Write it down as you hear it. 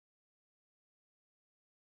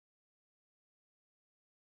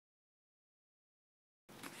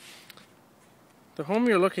The home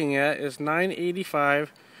you're looking at is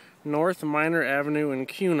 985 North Minor Avenue in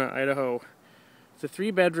Kuna, Idaho. It's a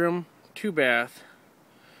 3-bedroom, 2-bath,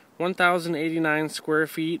 1,089 square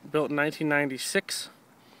feet, built in 1996.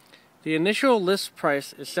 The initial list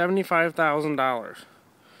price is $75,000.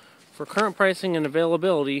 For current pricing and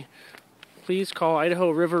availability, please call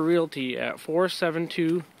Idaho River Realty at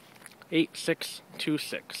 472-8626.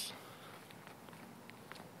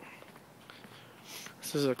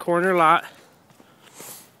 This is a corner lot.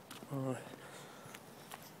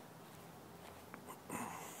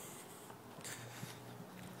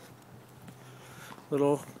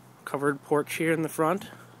 Little covered porch here in the front.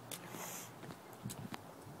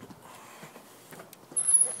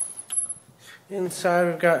 Inside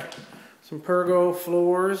we've got some pergo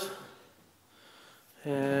floors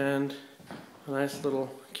and a nice little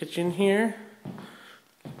kitchen here.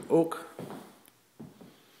 Oak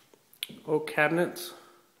cabinets.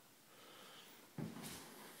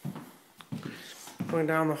 Going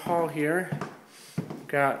down the hall here, we've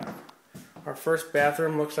got our first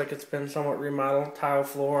bathroom. Looks like it's been somewhat remodeled. Tile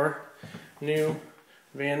floor, new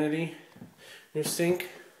vanity, new sink.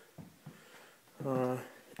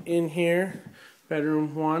 In here,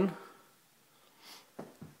 bedroom 1.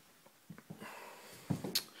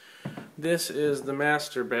 This is the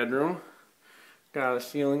master bedroom. Got a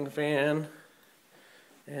ceiling fan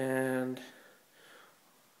and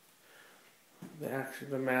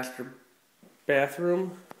the master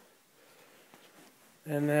bathroom.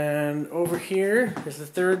 And then over here is the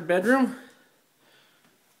 3rd bedroom.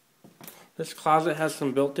 This closet has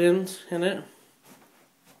some built-ins in it.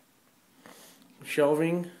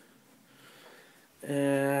 Shelving.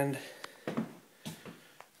 And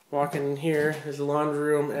walking in here is the laundry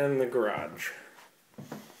room and the garage.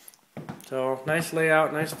 So nice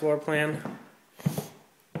layout, nice floor plan.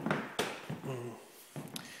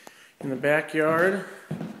 In the backyard,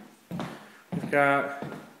 we've got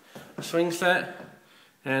a swing set.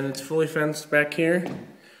 And it's fully fenced back here,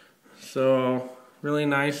 so really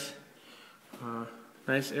nice,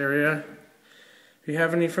 nice area. If you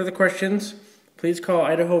have any further questions, please call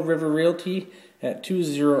Idaho River Realty at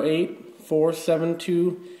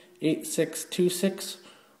 208-472-8626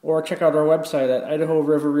 or check out our website at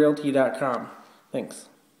idahoriverrealty.com. Thanks.